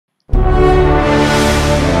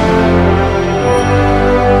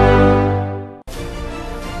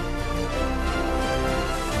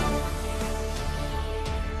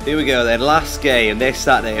we go then, last game this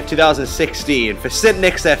Saturday of 2016 for St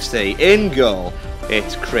Nick's FC. In goal,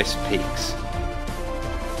 it's Chris Peaks.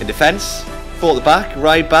 In defence, 4 at the back,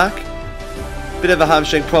 right back. Bit of a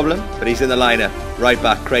hamstring problem, but he's in the lineup. Right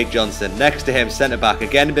back, Craig Johnson. Next to him, centre back,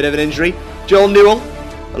 again a bit of an injury, Joel Newell.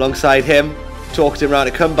 Alongside him, talked him around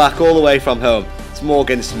to come back all the way from home. It's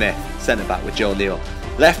Morgan Smith, centre back with Joel Newell.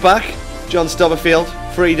 Left back, John Stubberfield,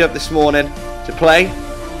 freed up this morning to play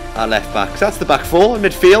at left back. So that's the back 4 in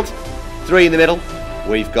midfield. 3 in the middle.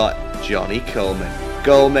 We've got Johnny Coleman.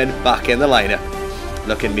 Coleman back in the lineup,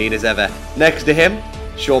 looking mean as ever. Next to him,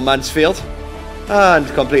 Sean Mansfield. And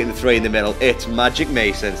completing the 3 in the middle, it's Magic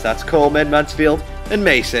Masons. That's Coleman, Mansfield and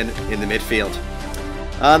Mason in the midfield.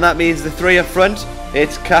 And that means the 3 up front,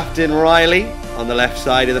 it's Captain Riley on the left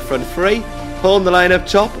side of the front 3. Holding the line up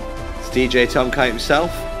top, it's DJ Tom Kite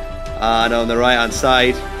himself. And on the right hand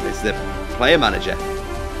side, it's the player manager,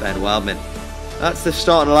 Ben Wildman. That's the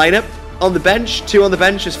starting lineup. On the bench, 2 on the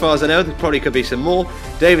bench as far as I know, there probably could be some more.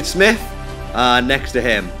 David Smith, and next to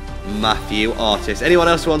him, Matthew Artis. Anyone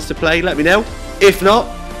else who wants to play, let me know. If not,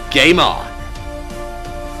 game on.